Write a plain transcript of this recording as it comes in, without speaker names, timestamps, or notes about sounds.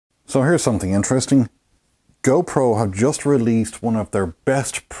So here's something interesting. GoPro have just released one of their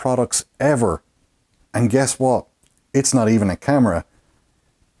best products ever. And guess what? It's not even a camera.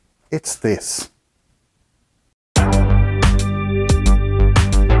 It's this.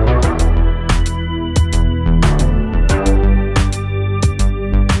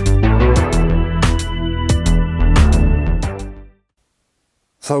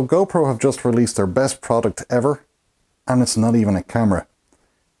 So GoPro have just released their best product ever, and it's not even a camera.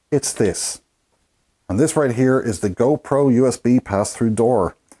 It's this. And this right here is the GoPro USB pass-through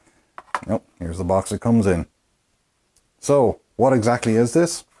door. Nope, here's the box it comes in. So, what exactly is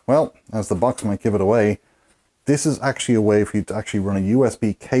this? Well, as the box might give it away, this is actually a way for you to actually run a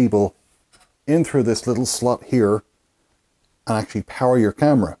USB cable in through this little slot here and actually power your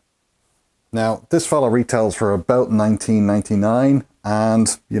camera. Now, this fella retails for about $19.99,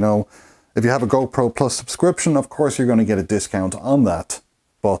 and, you know, if you have a GoPro Plus subscription, of course you're going to get a discount on that.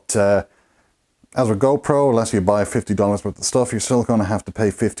 But as with GoPro, unless you buy $50 worth of stuff, you're still going to have to pay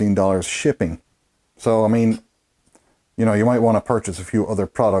 $15 shipping. So, I mean, you know, you might want to purchase a few other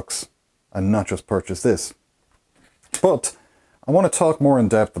products and not just purchase this. But I want to talk more in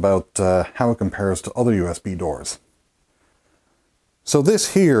depth about how it compares to other USB doors. So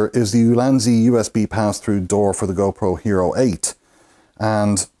this here is the Ulanzi USB pass-through door for the GoPro Hero 8.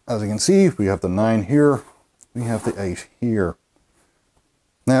 And as you can see, we have the 9 here, we have the 8 here.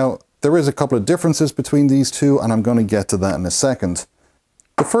 Now, there is a couple of differences between these two, and I'm going to get to that in a second.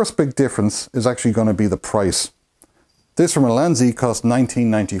 The first big difference is actually going to be the price. This from Ulanzi cost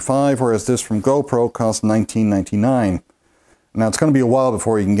 $19.95, whereas this from GoPro cost $19.99. Now, it's going to be a while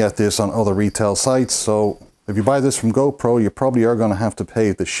before you can get this on other retail sites, so if you buy this from GoPro, you probably are going to have to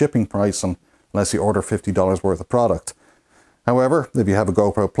pay the shipping price unless you order $50 worth of product. However, if you have a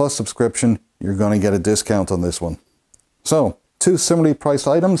GoPro Plus subscription, you're going to get a discount on this one. So, two similarly priced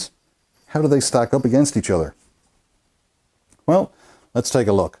items, how do they stack up against each other? Well, let's take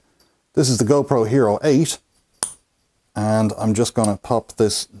a look. This is the GoPro Hero 8, and I'm just going to pop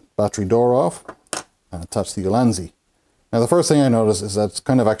this battery door off and attach the Ulanzi. Now, the first thing I notice is that it's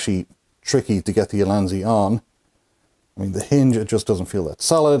kind of actually tricky to get the Ulanzi on. I mean, the hinge, it just doesn't feel that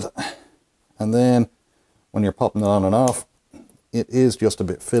solid. And then when you're popping it on and off, it is just a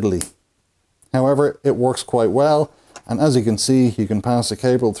bit fiddly. However, it works quite well. And as you can see, you can pass a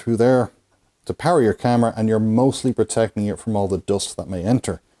cable through there to power your camera, and you're mostly protecting it from all the dust that may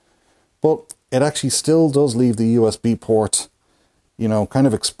enter. But it actually still does leave the USB port, you know, kind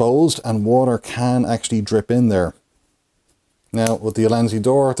of exposed, and water can actually drip in there. Now, with the Ulanzi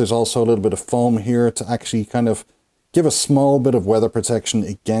door, there's also a little bit of foam here to actually kind of give a small bit of weather protection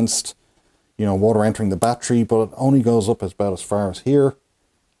against, you know, water entering the battery, but it only goes up about as far as here.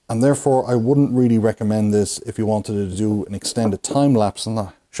 And therefore, I wouldn't really recommend this if you wanted to do an extended time lapse on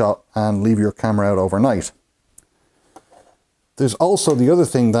the shot and leave your camera out overnight. There's also the other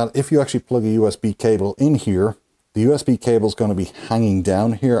thing that if you actually plug a USB cable in here, the USB cable is going to be hanging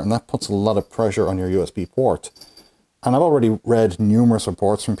down here, and that puts a lot of pressure on your USB port. And I've already read numerous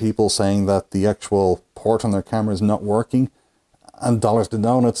reports from people saying that the actual port on their camera is not working, and dollars to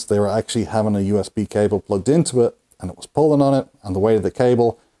donuts, they were actually having a USB cable plugged into it, and it was pulling on it, and the weight of the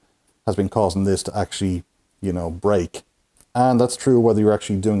cable has been causing this to actually, you know, break. And that's true whether you're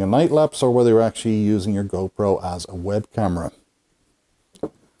actually doing a night lapse or whether you're actually using your GoPro as a web camera.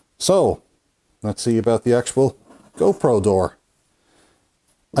 So, let's see about the actual GoPro door.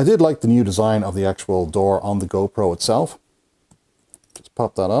 I did like the new design of the actual door on the GoPro itself. Just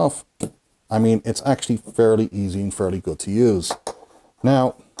pop that off. I mean, it's actually fairly easy and fairly good to use.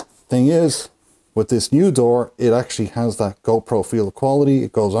 Now, thing is, with this new door, it actually has that GoPro feel of quality.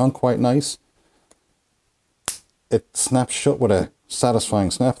 It goes on quite nice. It snaps shut with a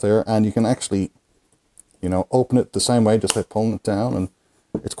satisfying snap there, and you can actually, you know, open it the same way just by pulling it down, and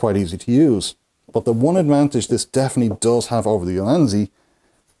it's quite easy to use. But the one advantage this definitely does have over the Ulanzi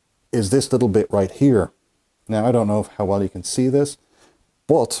is this little bit right here. Now, I don't know how well you can see this,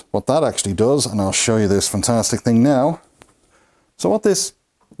 but what that actually does, and I'll show you this fantastic thing now. So what this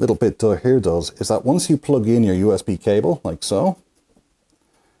little bit here does is that once you plug in your USB cable, like so,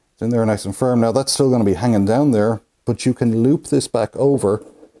 it's in there nice and firm. Now, that's still going to be hanging down there, but you can loop this back over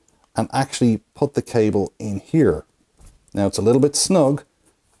and actually put the cable in here. Now, it's a little bit snug,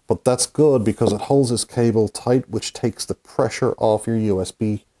 but that's good because it holds this cable tight, which takes the pressure off your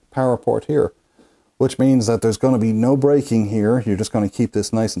USB power port here, which means that there's going to be no breaking here. You're just going to keep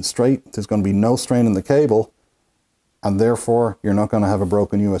this nice and straight. There's going to be no strain in the cable, and therefore you're not going to have a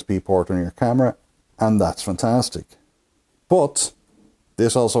broken USB port on your camera, and that's fantastic. But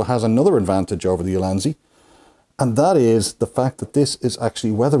this also has another advantage over the Ulanzi, And that is the fact that this is actually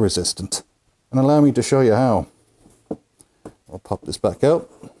weather resistant. And allow me to show you how. I'll pop this back out,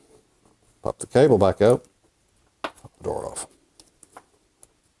 pop the cable back out, pop the door off.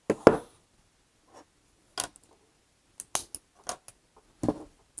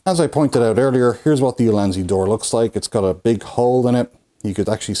 As I pointed out earlier, here's what the Ulanzi door looks like. It's got a big hole in it. You could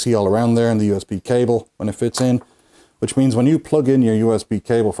actually see all around there in the USB cable when it fits in, which means when you plug in your USB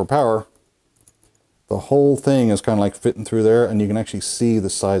cable for power, the whole thing is kind of like fitting through there, and you can actually see the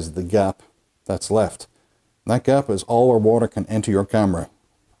size of the gap that's left. And that gap is all where water can enter your camera.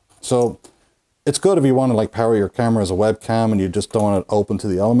 So it's good if you want to like power your camera as a webcam and you just don't want it open to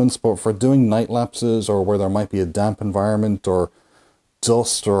the elements, but for doing night lapses or where there might be a damp environment or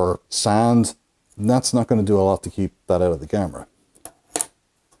dust or sand, that's not going to do a lot to keep that out of the camera.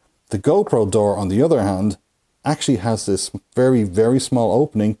 The GoPro door, on the other hand, actually has this very, very small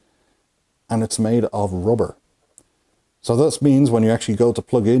opening, and it's made of rubber. So this means when you actually go to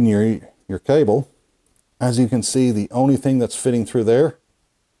plug in your cable, as you can see, the only thing that's fitting through there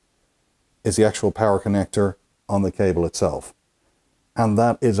is the actual power connector on the cable itself. And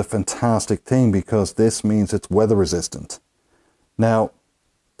that is a fantastic thing because this means it's weather resistant. Now,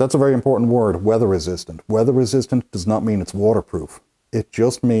 that's a very important word, weather resistant. Weather resistant does not mean it's waterproof. It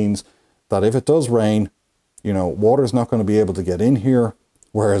just means that if it does rain, you know, water's not going to be able to get in here.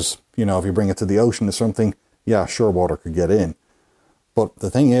 Whereas, you know, if you bring it to the ocean or something, yeah, sure, water could get in. But the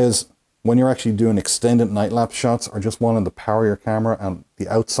thing is, when you're actually doing extended night lapse shots or just wanting to power your camera and the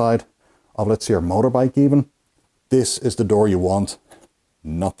outside of, let's say, your motorbike even, this is the door you want,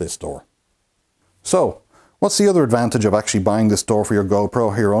 not this door. So, what's the other advantage of actually buying this door for your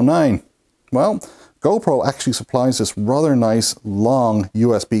GoPro Hero 9? Well, GoPro actually supplies this rather nice long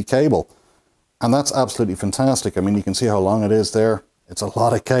USB cable. And that's absolutely fantastic. I mean, you can see how long it is there. It's a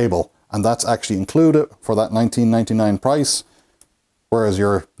lot of cable. And that's actually included for that $19.99 price. Whereas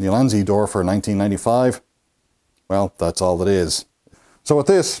your Ulanzi door for $19.95, well, that's all it is. So with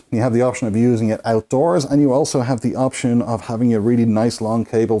this, you have the option of using it outdoors, and you also have the option of having a really nice long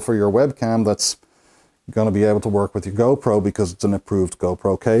cable for your webcam that's going to be able to work with your GoPro because it's an approved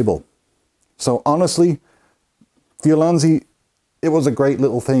GoPro cable. So honestly, the Ulanzi, it was a great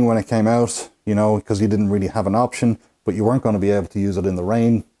little thing when it came out, you know, because you didn't really have an option, but you weren't going to be able to use it in the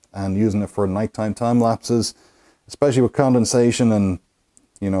rain, and using it for nighttime time lapses, especially with condensation and,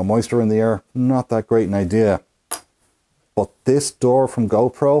 you know, moisture in the air, not that great an idea. But this door from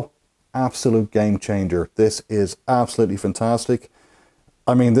GoPro, absolute game changer. This is absolutely fantastic.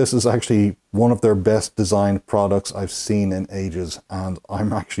 I mean, this is actually one of their best designed products I've seen in ages, and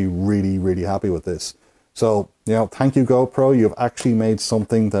I'm actually really, really happy with this. So, you know, thank you, GoPro. You've actually made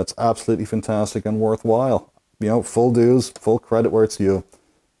something that's absolutely fantastic and worthwhile. You know, full dues, full credit where it's due.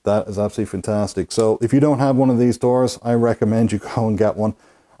 That is absolutely fantastic. So if you don't have one of these doors, I recommend you go and get one.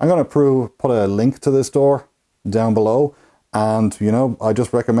 I'm going to put a link to this door down below. And, you know, I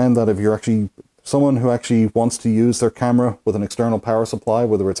just recommend that if you're actually someone who actually wants to use their camera with an external power supply,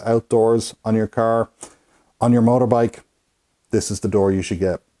 whether it's outdoors, on your car, on your motorbike, this is the door you should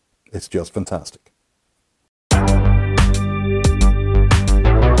get. It's just fantastic.